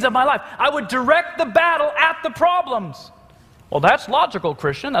sins of my life. I would direct the battle at the problems. Well, that's logical,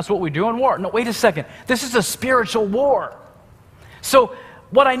 Christian. That's what we do in war. No, wait a second. This is a spiritual war. So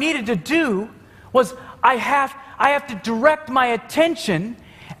what I needed to do was I have to direct my attention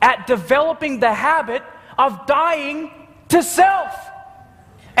at developing the habit of dying to self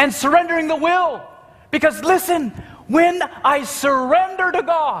and surrendering the will. Because listen, when I surrender to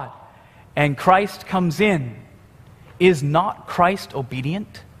God and Christ comes in, is not Christ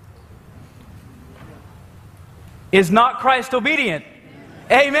obedient? Is not Christ obedient?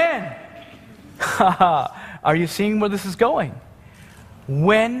 Amen. Are you seeing where this is going?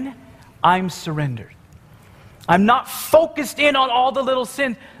 When I'm surrendered, I'm not focused in on all the little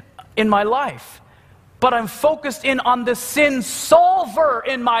sins in my life, but I'm focused in on the sin solver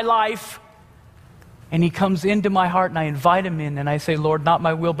in my life. And He comes into my heart, and I invite Him in, and I say, Lord, not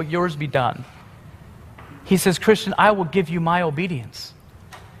my will, but yours be done. He says, Christian, I will give you my obedience.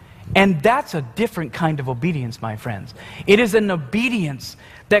 And that's a different kind of obedience, my friends. It is an obedience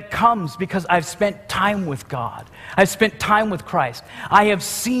that comes because I've spent time with God. I've spent time with Christ. I have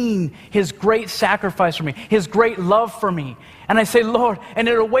seen His great sacrifice for me, His great love for me. And I say, Lord, and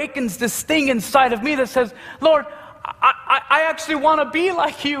it awakens this thing inside of me that says, Lord, I actually want to be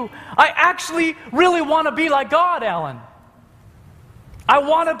like you. I actually really want to be like God, Alan. I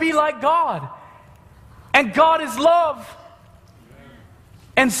want to be like God. And God is love.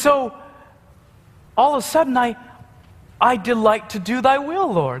 And so, all of a sudden, I delight to do thy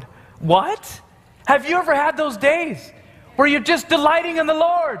will, Lord. What? Have you ever had those days where you're just delighting in the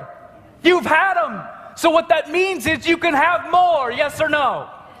Lord? You've had them. So what that means is you can have more, yes or no?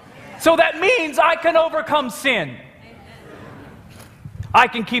 So that means I can overcome sin. I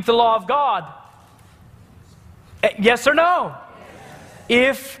can keep the law of God. Yes or no?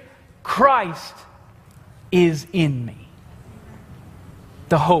 If Christ is in me,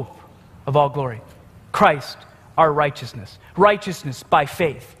 the hope of all glory. Christ, our righteousness. Righteousness by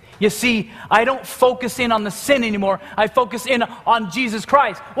faith. You see, I don't focus in on the sin anymore. I focus in on Jesus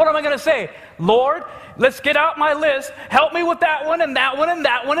Christ. What am I going to say? Lord, let's get out my list. Help me with that one and that one and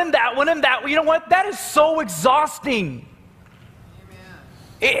that one and that one and that one. You know what? That is so exhausting.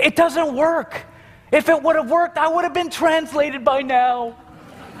 It doesn't work. If it would have worked, I would have been translated by now.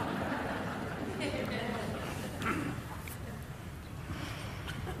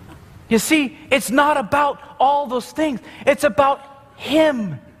 You see, it's not about all those things. It's about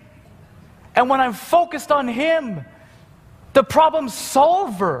Him. And when I'm focused on Him, the problem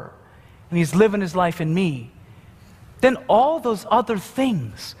solver, and He's living His life in me, then all those other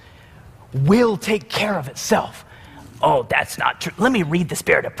things will take care of itself. Oh, that's not true. Let me read the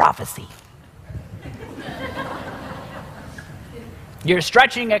spirit of prophecy. You're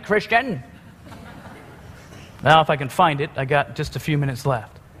stretching it, Christian. Now, if I can find it, I got just a few minutes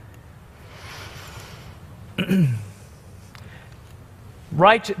left. This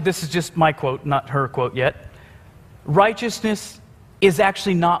is just my quote, not her quote yet. Righteousness is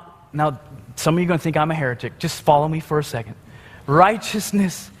actually not, now some of you are going to think I'm a heretic. Just follow me for a second.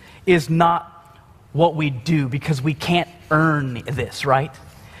 Righteousness is not what we do because we can't earn this, right?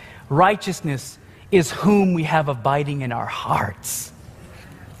 Righteousness is whom we have abiding in our hearts.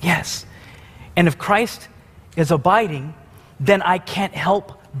 Yes. And if Christ is abiding, then I can't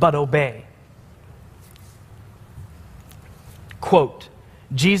help but obey. Quote,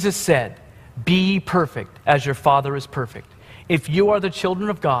 Jesus said, "Be ye perfect as your Father is perfect." If you are the children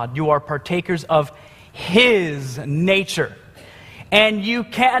of God, you are partakers of His nature. And you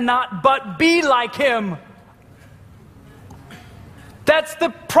cannot but be like Him. That's the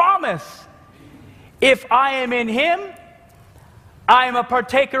promise. If I am in Him, I am a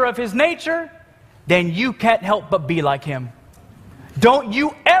partaker of His nature, then you can't help but be like Him. Don't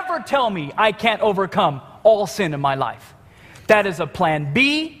you ever tell me I can't overcome all sin in my life. That is a plan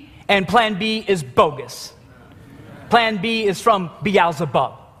B, and plan B is bogus. Plan B is from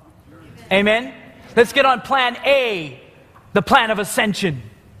Beelzebub. Amen? Let's get on plan A, the plan of ascension.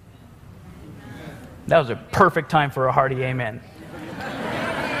 That was a perfect time for a hearty amen.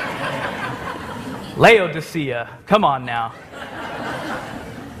 Laodicea, come on now.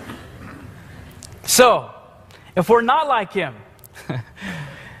 So, if we're not like Him,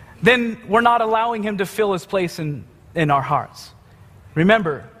 then we're not allowing Him to fill His place in our hearts.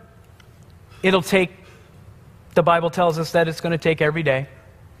 Remember, it'll take, the Bible tells us that it's going to take every day,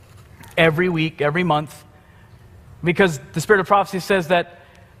 every week, every month, because the Spirit of prophecy says that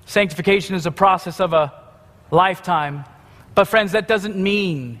sanctification is a process of a lifetime. But friends, that doesn't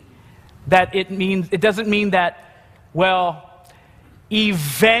mean that it doesn't mean that, well,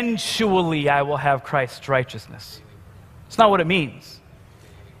 eventually I will have Christ's righteousness. It's not what it means.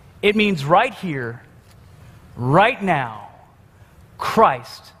 It means right here, right now,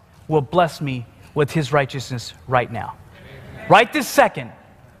 Christ will bless me with His righteousness right now. Right this second.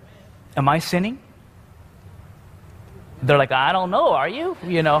 Am I sinning? They're like, I don't know, are you?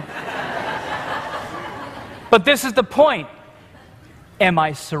 You know. But this is the point. Am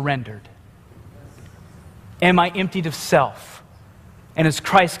I surrendered? Am I emptied of self? And has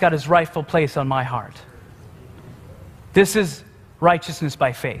Christ got His rightful place on my heart? This is righteousness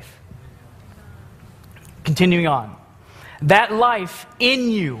by faith. Continuing on. That life in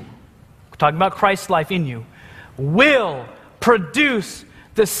you, we're talking about Christ's life in you, will produce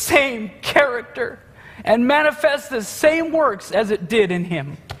the same character and manifest the same works as it did in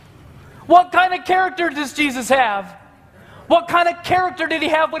Him. What kind of character does Jesus have? What kind of character did He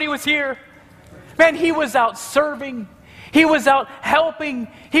have when He was here? Man, He was out serving. He was out helping.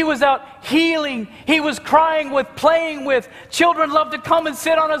 He was out healing. He was crying with, playing with. Children loved to come and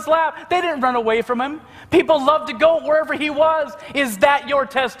sit on His lap. They didn't run away from Him. People loved to go wherever He was. Is that your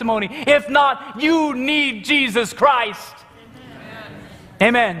testimony? If not, you need Jesus Christ. Amen.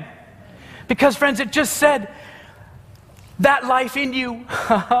 Amen. Because, friends, it just said that life in you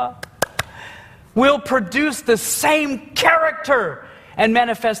will produce the same character and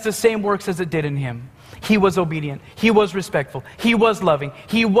manifest the same works as it did in Him. He was obedient. He was respectful. He was loving.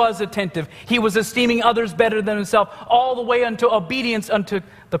 He was attentive. He was esteeming others better than Himself, all the way unto obedience unto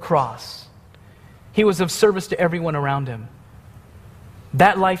the cross. He was of service to everyone around Him.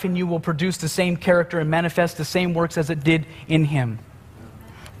 That life in you will produce the same character and manifest the same works as it did in Him.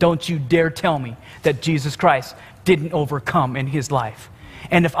 Don't you dare tell me that Jesus Christ didn't overcome in His life.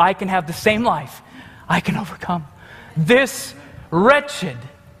 And if I can have the same life, I can overcome. This wretched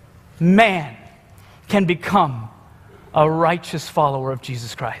man can become a righteous follower of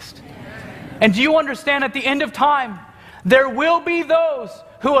Jesus Christ. And do you understand, at the end of time, there will be those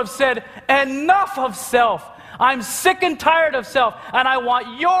who have said, enough of self. I'm sick and tired of self, and I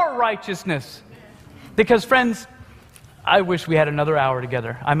want your righteousness. Because, friends, I wish we had another hour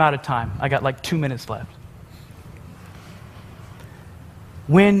together. I'm out of time. I got like 2 minutes left.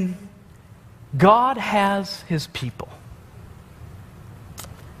 When God has His people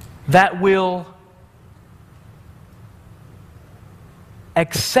that will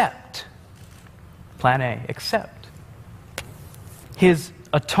accept, plan A, accept His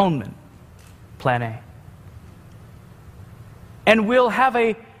atonement, plan A, and will have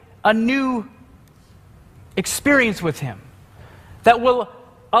a new experience with Him that will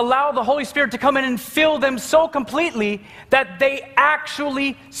allow the Holy Spirit to come in and fill them so completely that they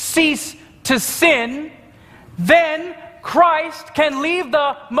actually cease to sin, then Christ can leave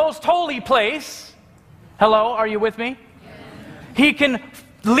the most holy place. Hello, are you with me? He can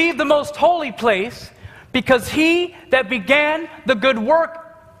leave the most holy place because he that began the good work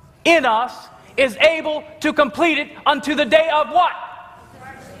in us is able to complete it unto the day of what?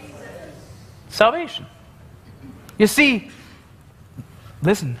 Salvation. You see,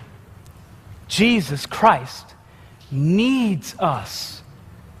 listen, Jesus Christ needs us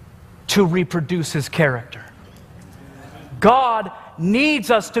to reproduce his character. God needs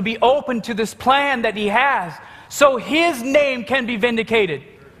us to be open to this plan that he has so his name can be vindicated.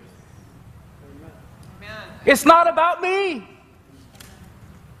 It's not about me.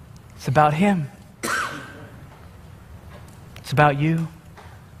 It's about him. It's about you.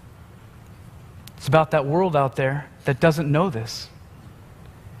 It's about that world out there that doesn't know this.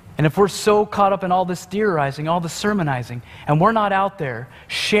 And if we're so caught up in all this theorizing, all this sermonizing, and we're not out there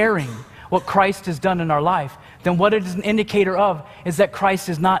sharing what Christ has done in our life, then what it is an indicator of is that Christ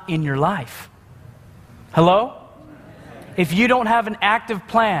is not in your life. Hello? If you don't have an active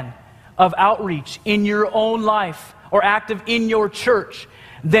plan of outreach in your own life or active in your church,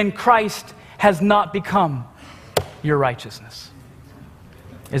 then Christ has not become your righteousness.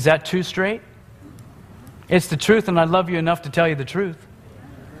 Is that too straight? It's the truth, and I love you enough to tell you the truth.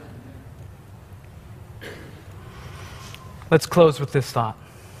 Let's close with this thought.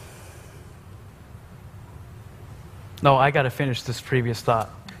 No, I got to finish this previous thought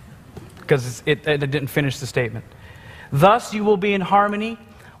because it didn't finish the statement. Thus you will be in harmony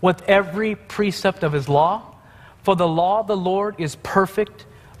with every precept of his law, for the law of the Lord is perfect,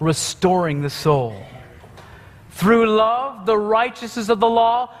 restoring the soul. Through love, the righteousness of the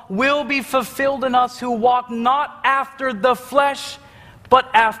law will be fulfilled in us who walk not after the flesh, but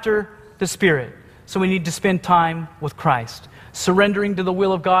after the Spirit. So we need to spend time with Christ. Surrendering to the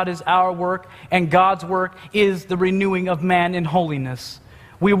will of God is our work, and God's work is the renewing of man in holiness.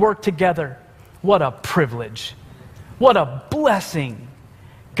 We work together. What a privilege. What a blessing.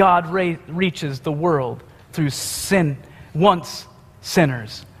 God reaches the world through sin, once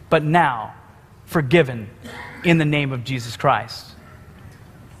sinners, but now forgiven in the name of Jesus Christ.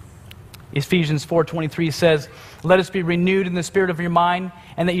 Ephesians 4:23 says, "Let us be renewed in the spirit of your mind,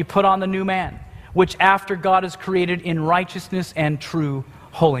 and that you put on the new man, which after God is created in righteousness and true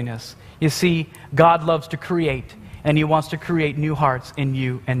holiness." You see, God loves to create, and he wants to create new hearts in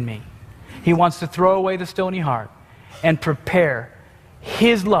you and me. He wants to throw away the stony heart and prepare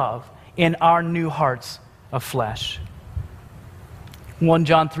his love in our new hearts of flesh. 1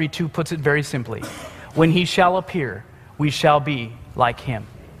 John 3:2 puts it very simply. When he shall appear, we shall be like him.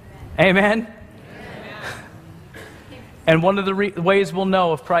 Amen? And one of the ways we'll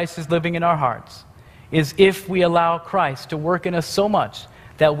know if Christ is living in our hearts is if we allow Christ to work in us so much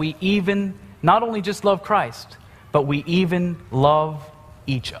that we even not only just love Christ, but we even love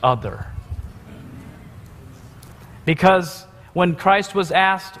each other. Because when Christ was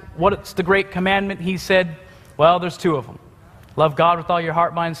asked, what's the great commandment? He said, well, there's two of them. Love God with all your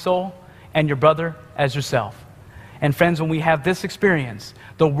heart, mind, soul, and your brother as yourself. And friends, when we have this experience,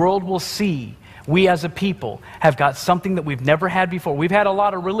 the world will see we as a people have got something that we've never had before. We've had a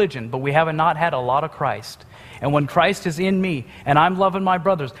lot of religion, but we have not had a lot of Christ. And when Christ is in me, and I'm loving my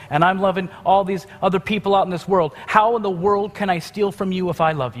brothers, and I'm loving all these other people out in this world, how in the world can I steal from you if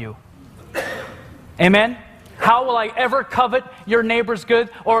I love you? Amen? How will I ever covet your neighbor's good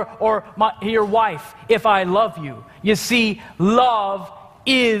or your wife if I love you? You see, love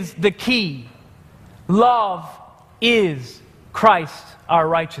is the key. Love is Christ, our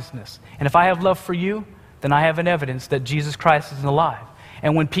righteousness. And if I have love for you, then I have an evidence that Jesus Christ is alive.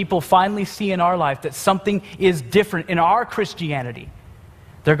 And when people finally see in our life that something is different in our Christianity,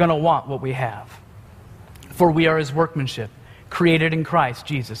 they're going to want what we have. For we are his workmanship, created in Christ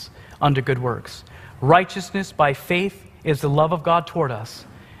Jesus unto good works. Righteousness by faith is the love of God toward us,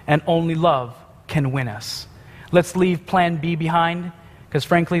 and only love can win us. Let's leave plan B behind, because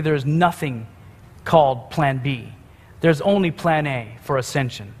frankly, there's nothing called plan B. There's only plan A for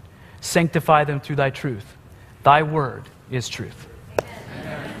ascension. Sanctify them through thy truth. Thy word is truth.